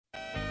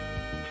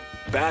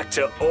back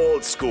to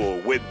Old School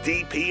with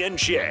DP and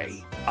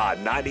J on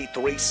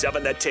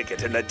 93.7 The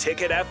Ticket and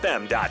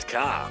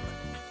theticketfm.com.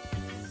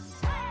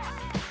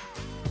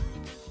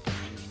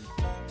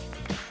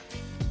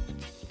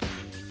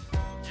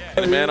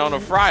 Man, on a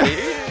Friday.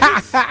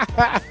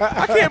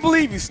 I can't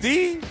believe you,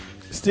 Steve.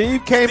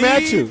 Steve came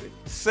at you.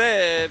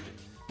 Said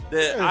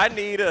that I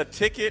need a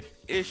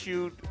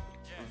ticket-issued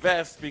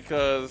vest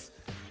because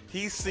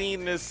he's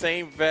seen this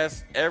same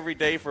vest every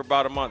day for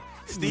about a month.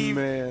 Steve,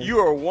 you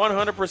are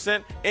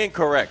 100%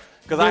 incorrect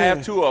because I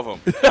have two of them.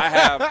 I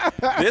have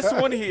this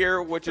one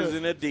here, which is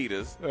an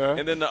Adidas,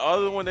 and then the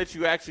other one that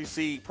you actually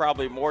see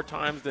probably more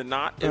times than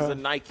not is a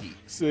Nike.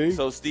 See?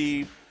 So,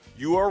 Steve,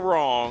 you are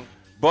wrong.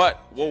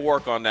 But we'll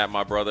work on that,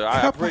 my brother.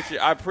 I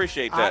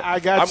appreciate that. I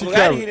got I'm you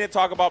glad covered. he didn't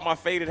talk about my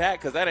faded hat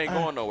because that ain't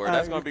going nowhere.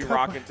 That's going to be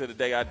rocking to the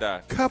day I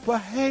die. Cup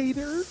of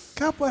hater.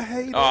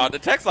 The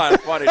text line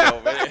is funny,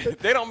 though, man.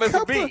 They don't miss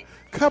a beat.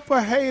 Cup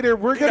of hater.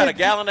 We got a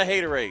gallon of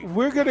haterade.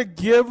 We're going to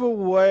give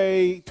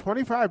away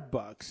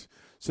 $25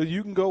 so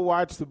you can go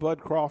watch the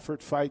Bud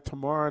Crawford fight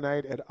tomorrow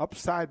night at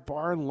Upside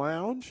Bar and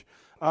Lounge.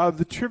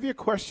 The trivia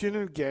question,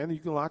 and again, you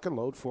can lock and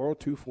load,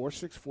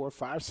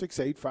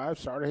 402-464-5685,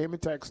 Starter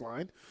Heyman text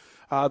line.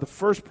 The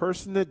first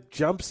person that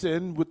jumps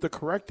in with the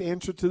correct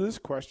answer to this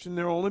question,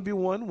 there will only be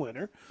one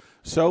winner,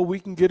 so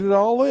we can get it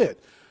all in.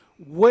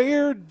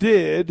 Where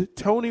did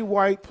Tony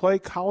White play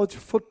college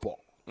football?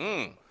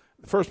 The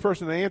first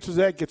person that answers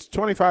that gets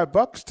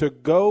 $25 to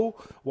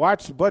go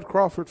watch the Bud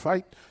Crawford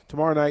fight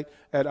tomorrow night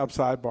at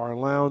Upside Bar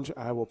and Lounge.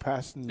 I will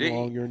pass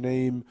along your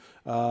name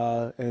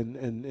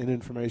and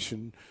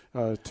information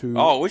to.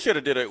 Oh, we should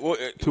have did it. We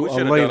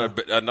should have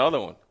done another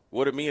one.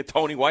 What did me and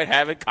Tony White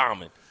have in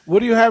common? What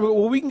do you have?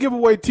 Well, we can give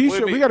away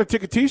T-shirt. We got a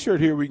ticket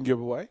T-shirt here we can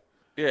give away.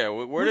 Yeah,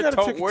 where did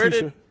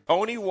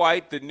Tony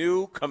White, the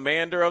new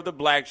commander of the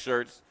Black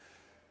Shirts,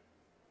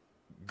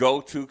 go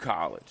to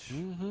college?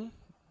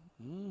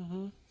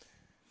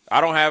 I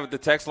don't have the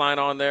text line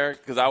on there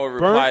because I would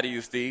reply to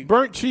you, Steve.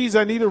 Burnt cheese.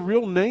 I need a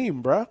real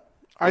name, bruh.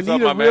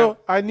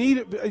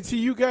 See,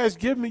 you guys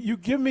give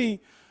me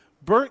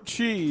burnt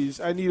cheese.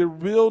 I need a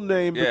real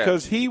name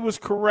because he was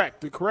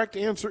correct. The correct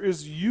answer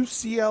is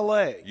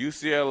UCLA.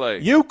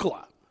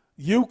 UCLA.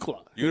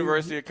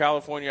 University of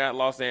California at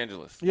Los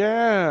Angeles.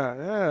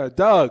 Yeah.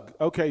 Doug.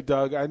 Okay,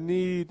 Doug. I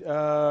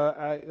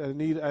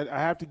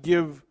have to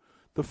give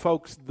the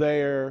folks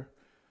there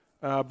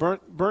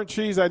burnt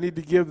cheese. I need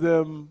to give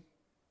them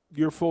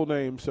your full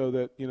name so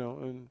that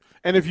and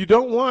if you're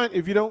not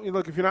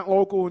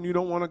local and you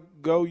don't want to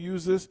go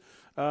use this,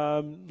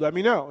 let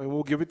me know and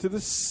we'll give it to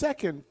the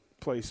second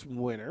place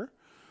winner,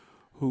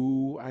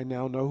 who I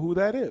now know who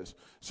that is.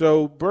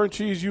 So, burnt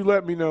cheese, you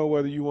let me know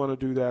whether you want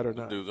to do that or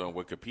not. Dude's on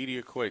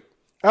Wikipedia quick.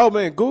 Oh,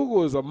 man,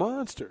 Google is a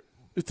monster.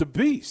 It's a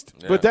beast.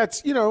 Yeah. But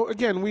that's,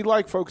 again, we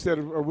like folks that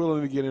are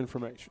willing to get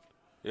information.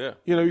 Yeah.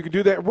 You can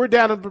do that. We're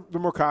down at the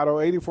Mercado,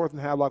 84th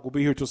and Havelock. We'll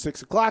be here till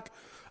 6 o'clock.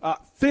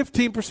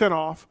 15%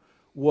 off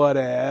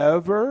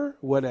whatever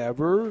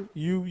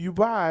you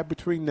buy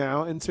between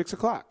now and 6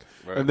 o'clock.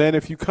 Right. And then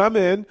if you come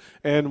in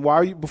and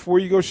before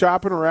you go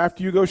shopping or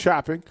after you go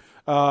shopping,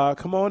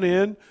 come on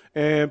in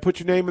and put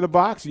your name in the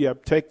box.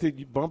 Take the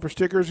bumper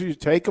stickers. You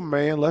take them,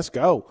 man. Let's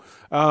go.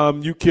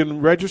 You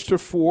can register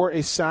for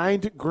a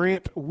signed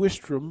Grant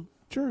Wistrom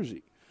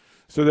jersey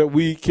so that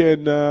we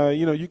can,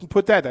 you can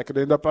put that. That could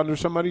end up under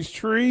somebody's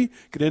tree.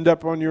 Could end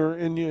up on your.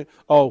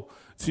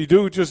 See,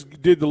 dude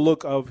just did the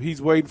look of he's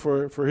waiting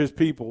for his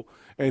people,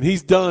 and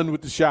he's done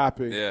with the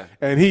shopping. Yeah.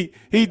 And he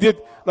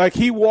did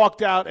he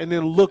walked out and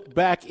then looked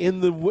back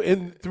in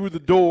through the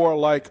door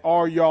like,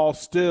 are y'all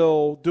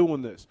still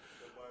doing this?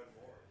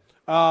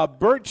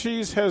 Burnt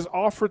Cheese has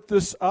offered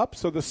this up,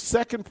 so the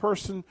second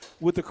person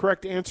with the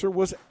correct answer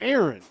was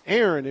Aaron.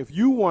 Aaron, if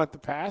you want the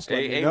pass, let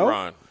me know.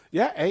 Ron.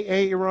 Yeah,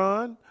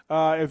 Aaron.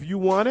 If you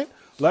want it,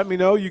 let me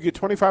know. You get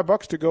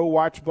 $25 to go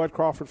watch Bud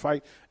Crawford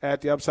fight at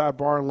the Upside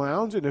Bar and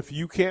Lounge. And if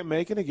you can't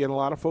make it, again, a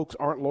lot of folks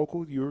aren't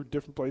local. You're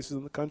different places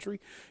in the country.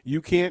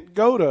 You can't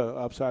go to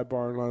Upside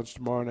Bar and Lounge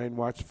tomorrow night and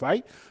watch the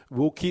fight.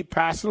 We'll keep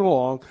passing it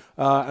along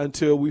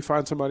until we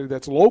find somebody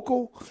that's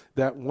local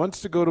that wants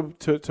to go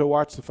to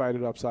watch the fight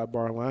at Upside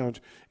Bar and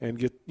Lounge and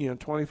get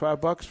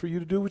 $25 for you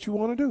to do what you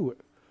want to do with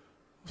it.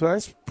 So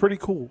that's pretty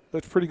cool.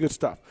 That's pretty good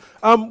stuff.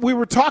 We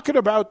were talking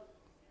about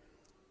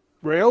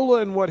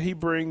Raiola and what he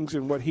brings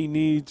and what he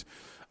needs.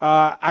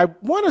 I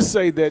want to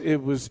say that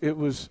it was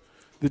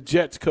the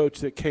Jets coach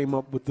that came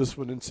up with this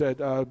one and said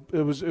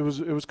it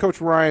was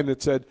Coach Ryan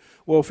that said,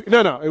 well,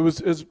 it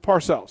was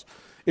Parcells.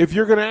 If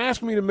you're going to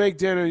ask me to make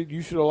dinner,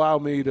 you should allow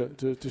me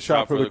to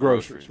shop for the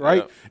groceries,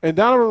 right? Yeah. And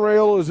Donovan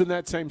Raiola is in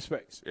that same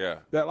space. Yeah.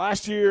 That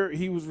last year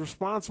he was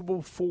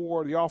responsible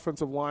for the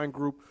offensive line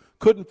group,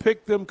 couldn't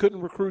pick them, couldn't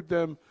recruit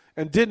them,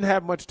 and didn't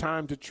have much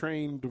time to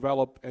train,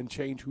 develop, and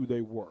change who they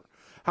were.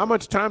 How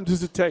much time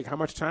does it take? How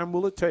much time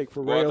will it take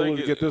for Raiola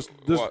to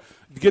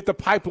get the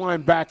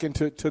pipeline back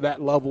into that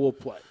level of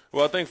play?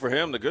 Well, I think for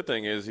him the good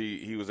thing is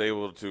he was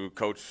able to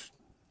coach,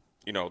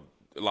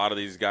 a lot of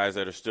these guys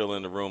that are still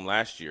in the room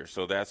last year.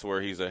 So that's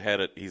where he's ahead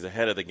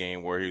of the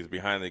game, where he was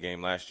behind the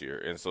game last year.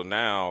 And so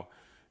now,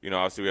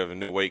 obviously we have a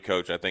new weight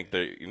coach. I think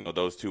that,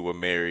 those two will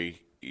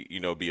marry,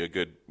 be a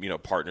good,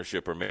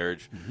 partnership or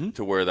marriage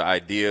to where the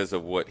ideas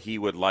of what he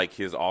would like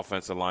his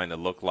offensive line to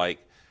look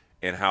like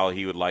and how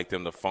he would like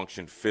them to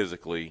function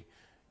physically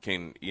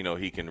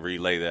he can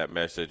relay that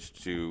message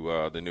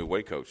to the new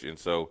weight coach. And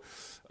so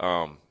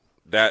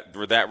that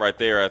right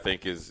there, I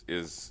think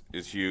is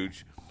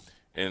huge.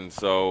 And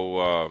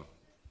so,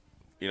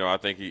 I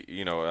think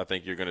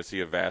you're going to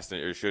see a vast,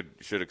 or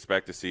should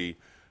expect to see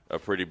a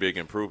pretty big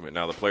improvement.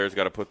 Now the players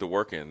got to put the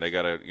work in. They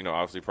got to,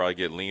 obviously probably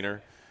get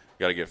leaner,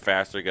 got to get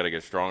faster, got to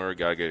get stronger,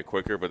 got to get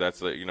quicker. But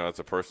that's that's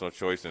a personal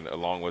choice, and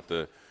along with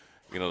the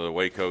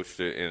weight coach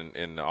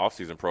in the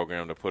offseason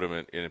program to put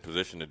him in a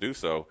position to do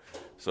so.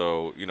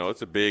 So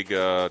it's a big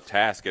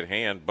task at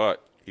hand,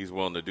 but he's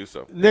willing to do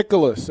so.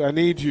 Nicholas, I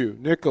need you.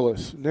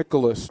 Nicholas,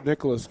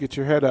 get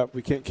your head up.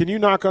 Can you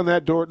knock on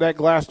that door, that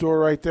glass door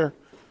right there?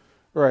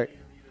 Right.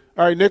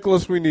 All right,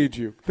 Nicholas, we need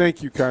you.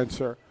 Thank you, kind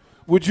sir.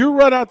 Would you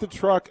run out the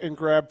truck and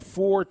grab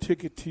 4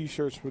 ticket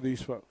T-shirts for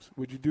these folks?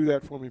 Would you do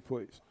that for me,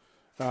 please?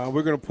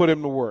 We're going to put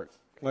him to work.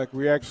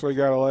 We actually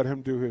got to let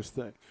him do his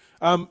thing.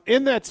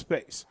 In that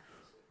space,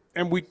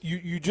 and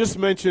you just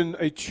mentioned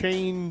a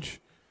change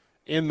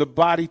in the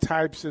body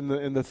types and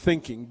the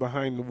thinking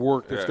behind the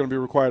work that's going to be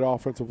required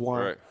offensive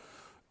line. Right.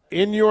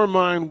 In your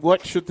mind,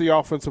 what should the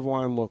offensive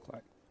line look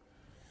like?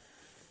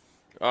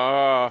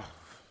 The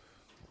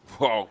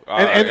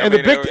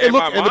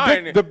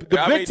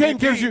Big Ten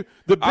gives you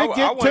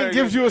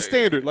a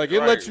standard.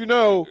 It lets you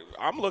know.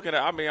 I'm looking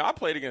at. I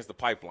played against the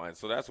pipeline,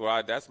 so that's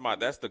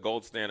the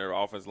gold standard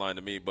offensive line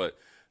to me. But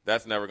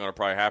that's never going to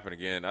probably happen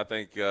again. I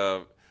think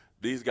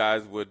these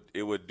guys would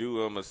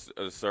do them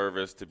a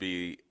service to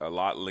be a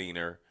lot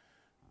leaner,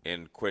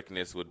 and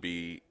quickness would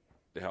be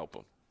to help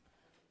them.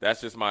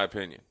 That's just my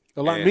opinion.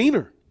 A lot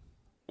meaner.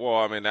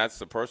 Well, that's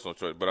a personal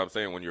choice, but I'm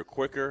saying when you're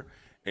quicker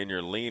and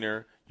you're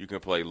leaner, you can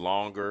play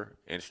longer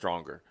and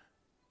stronger.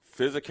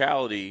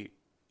 Physicality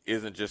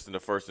isn't just in the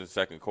first and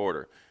second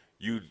quarter.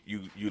 You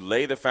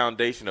lay the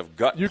foundation of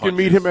gut punches. You can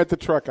meet him at the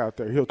truck out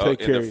there. He'll take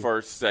care of you. In the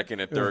first, second,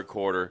 and third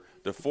quarter.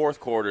 The fourth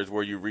quarter is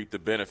where you reap the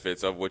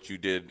benefits of what you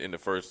did in the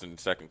first and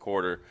second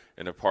quarter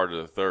and a part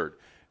of the third.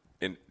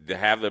 And to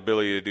have the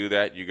ability to do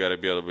that, you got to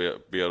be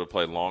able to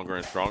play longer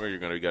and stronger. You're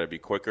going to got to be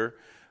quicker,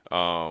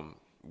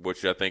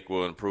 which I think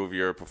will improve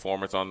your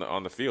performance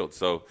on the field.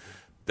 So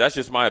that's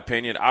just my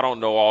opinion. I don't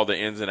know all the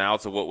ins and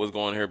outs of what was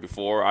going here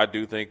before. I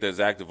do think that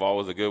Zach Duvall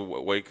was a good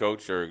weight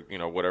coach, or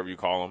whatever you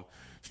call him,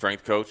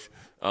 strength coach,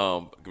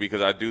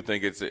 because I do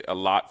think it's a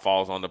lot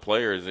falls on the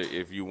players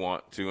if you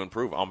want to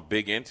improve. I'm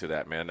big into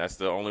that, man. That's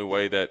the only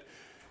way that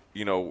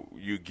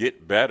you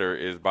get better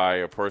is by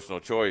a personal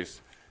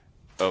choice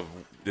of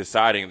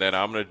deciding that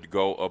I'm going to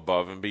go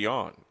above and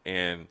beyond.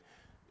 And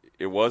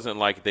it wasn't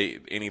like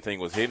anything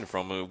was hidden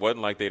from them. It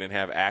wasn't like they didn't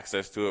have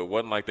access to it. It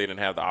wasn't like they didn't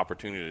have the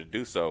opportunity to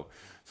do so.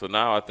 So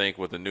now I think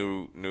with the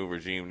new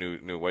regime,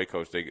 new weight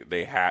coach,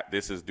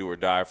 this is do or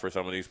die for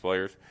some of these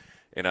players.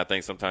 And I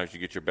think sometimes you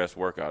get your best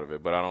work out of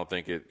it. But I don't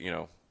think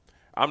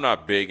I'm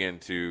not big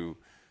into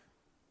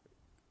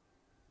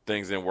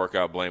things didn't work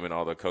out blaming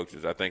all the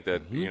coaches. I think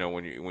that,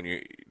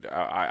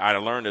 I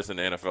learned this in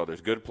the NFL.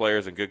 There's good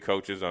players and good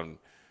coaches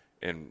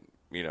in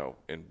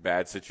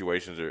bad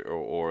situations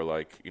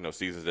or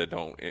seasons that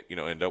don't,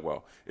 end up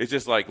well. It's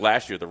just like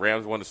last year, the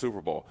Rams won the Super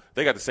Bowl.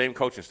 They got the same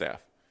coaching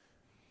staff.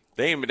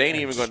 They're hyped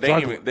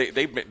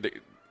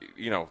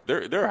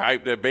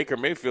that Baker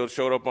Mayfield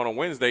showed up on a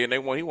Wednesday and he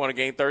won a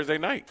game Thursday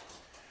night.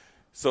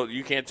 So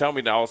you can't tell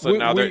me now all of a sudden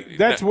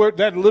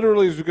that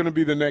literally is going to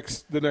be the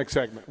next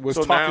segment.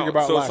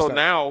 So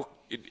now,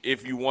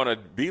 if you want to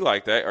be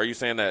like that, are you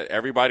saying that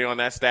everybody on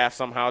that staff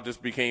somehow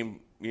just became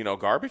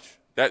garbage?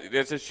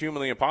 That's just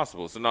humanly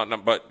impossible. So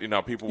but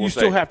people will say you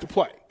still have to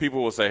play.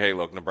 People will say, hey,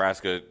 look,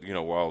 Nebraska,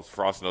 while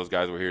Frost and those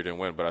guys were here, didn't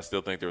win, but I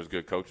still think there was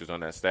good coaches on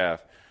that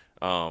staff.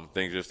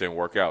 Things just didn't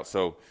work out.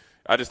 So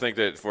I just think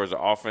that for the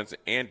offense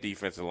and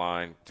defensive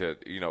line to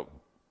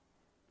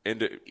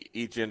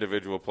each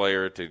individual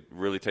player to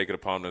really take it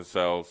upon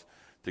themselves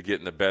to get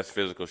in the best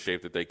physical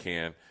shape that they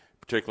can,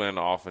 particularly on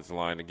the offensive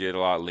line, to get a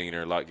lot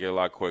leaner, get a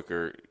lot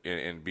quicker,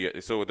 and be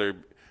so.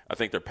 I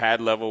think their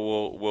pad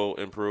level will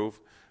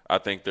improve. I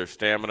think their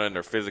stamina and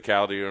their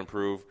physicality will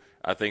improve.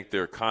 I think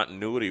their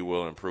continuity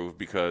will improve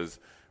because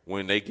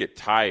when they get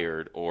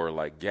tired or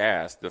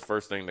gassed, the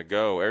first thing to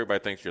go,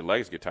 everybody thinks your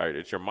legs get tired.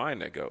 It's your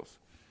mind that goes.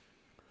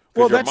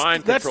 Well, that's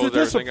the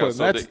discipline.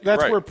 So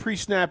that's where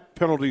pre-snap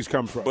penalties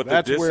come from.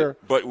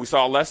 But we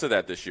saw less of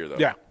that this year, though.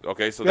 Yeah.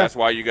 Okay, so that's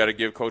why you got to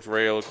give Coach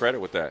Rayo credit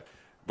with that.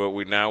 But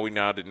we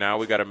got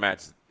to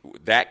match.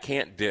 That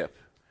can't dip.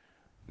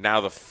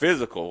 Now the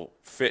physical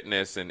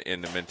fitness and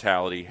the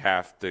mentality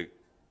have to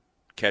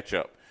catch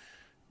up,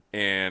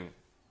 and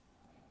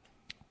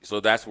so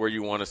that's where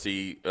you want to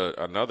see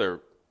another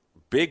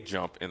big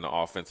jump in the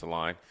offensive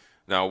line.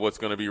 Now, what's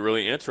going to be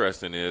really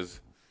interesting is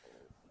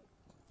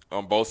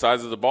on both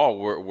sides of the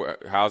ball.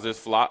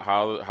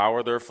 How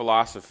are their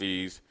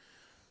philosophies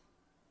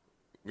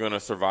going to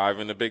survive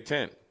in the Big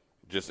Ten?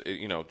 Just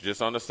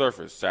on the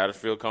surface.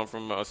 Satterfield come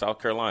from South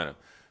Carolina.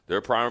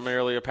 They're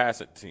primarily a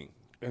passing team.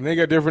 And they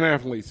got different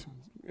athletes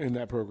in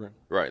that program.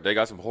 Right. They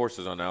got some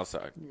horses on the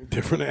outside.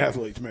 Different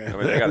athletes, man. I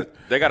mean,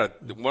 they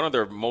got one of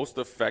their most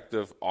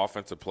effective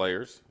offensive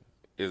players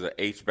is an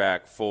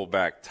H-back,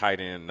 fullback, tight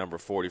end, number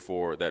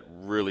 44 that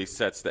really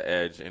sets the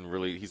edge and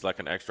really he's like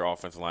an extra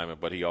offensive lineman,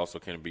 but he also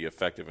can be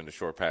effective in the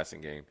short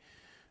passing game.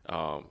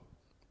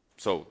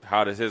 So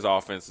how does his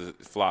offensive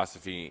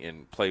philosophy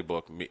and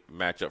playbook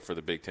match up for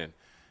the Big Ten?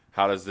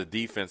 How does the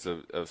defense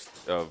of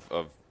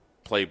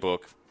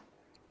playbook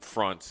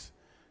fronts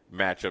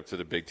match up to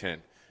the Big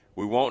Ten?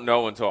 We won't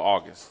know until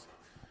August,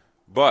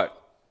 but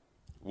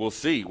we'll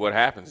see what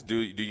happens. Do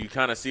you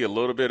kind of see a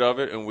little bit of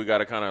it, and we got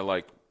to kind of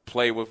like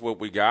play with what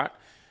we got,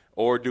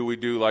 or do we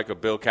do like a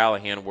Bill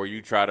Callahan where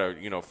you try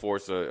to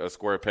force a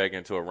square peg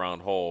into a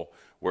round hole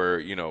where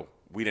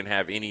we didn't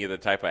have any of the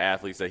type of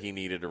athletes that he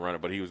needed to run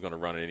it, but he was going to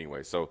run it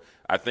anyway. So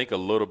I think a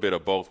little bit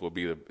of both will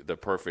be the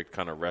perfect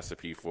kind of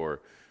recipe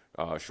for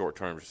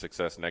short-term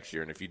success next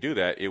year. And if you do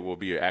that, it will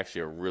be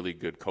actually a really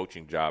good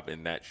coaching job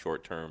in that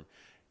short-term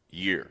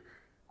year.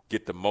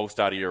 Get the most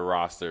out of your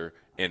roster,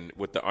 and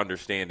with the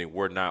understanding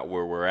we're not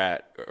where we're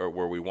at or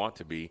where we want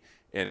to be.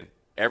 And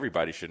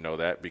everybody should know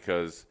that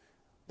because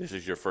this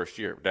is your first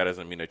year. That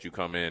doesn't mean that you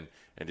come in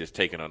and just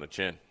take it on the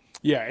chin.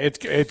 Yeah,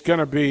 it's going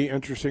to be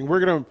interesting. We're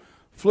going to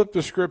flip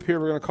the script here.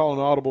 We're going to call an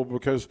audible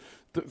because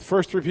the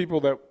first three people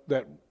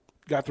that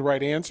got the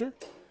right answer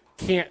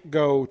can't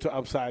go to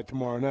Upside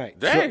tomorrow night.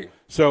 Dang.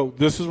 So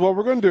this is what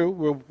we're going to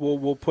do.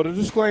 We'll put a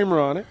discllammer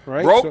on it,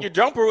 right? Your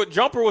jumper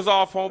was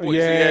off,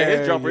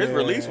 homeboy. His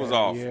release was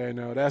off. Yeah,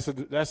 no,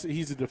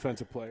 he's a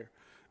defensive player.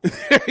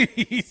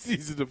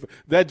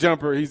 That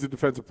jumper, he's a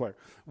defensive player.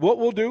 What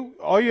we'll do,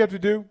 all you have to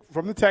do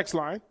from the text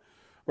line,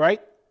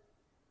 right?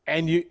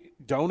 And you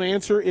don't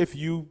answer if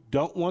you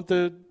don't want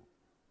the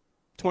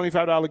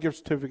 $25 gift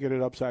certificate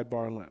at Upside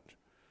Bar and Lounge.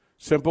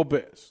 Simple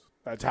biz.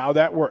 That's how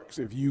that works.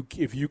 If you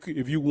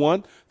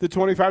want the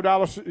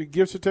 $25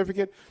 gift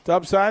certificate to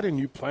Upside and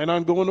you plan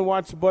on going to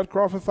watch the Bud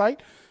Crawford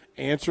fight,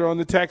 answer on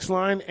the text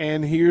line.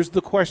 And here's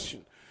the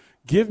question: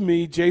 give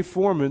me Jay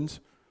Foreman's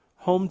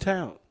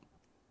hometown.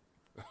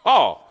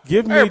 Oh,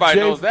 everybody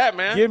knows that,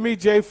 man. Give me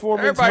Jay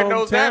Foreman's hometown. Everybody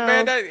knows that,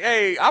 man.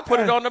 hey, I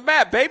put it on the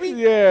map, baby.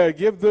 Yeah,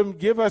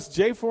 give us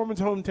Jay Foreman's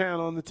hometown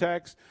on the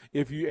text.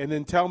 And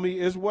then tell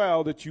me as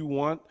well that you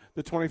want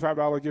the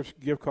 $25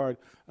 gift card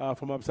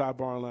from Upside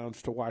Bar and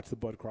Lounge to watch the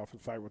Bud Crawford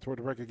fight. With Toward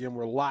the Break again,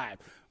 we're live.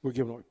 We're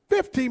giving away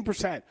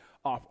 15%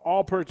 off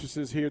all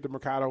purchases here at the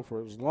Mercado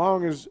for as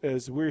long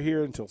as we're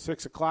here until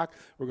 6 o'clock.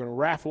 We're going to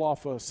raffle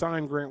off a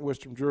signed Grant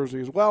Wistrom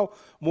jersey as well.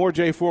 More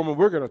Jay Foreman.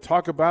 We're going to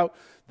talk about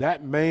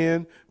that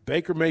man,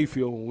 Baker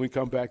Mayfield, when we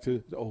come back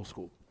to the Old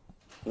School.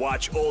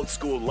 Watch Old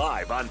School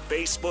live on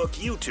Facebook,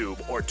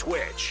 YouTube, or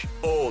Twitch.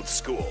 Old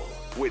School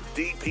with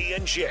DP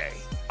and J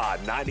on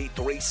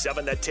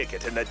 93.7 The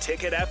Ticket and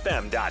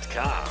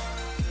theticketfm.com.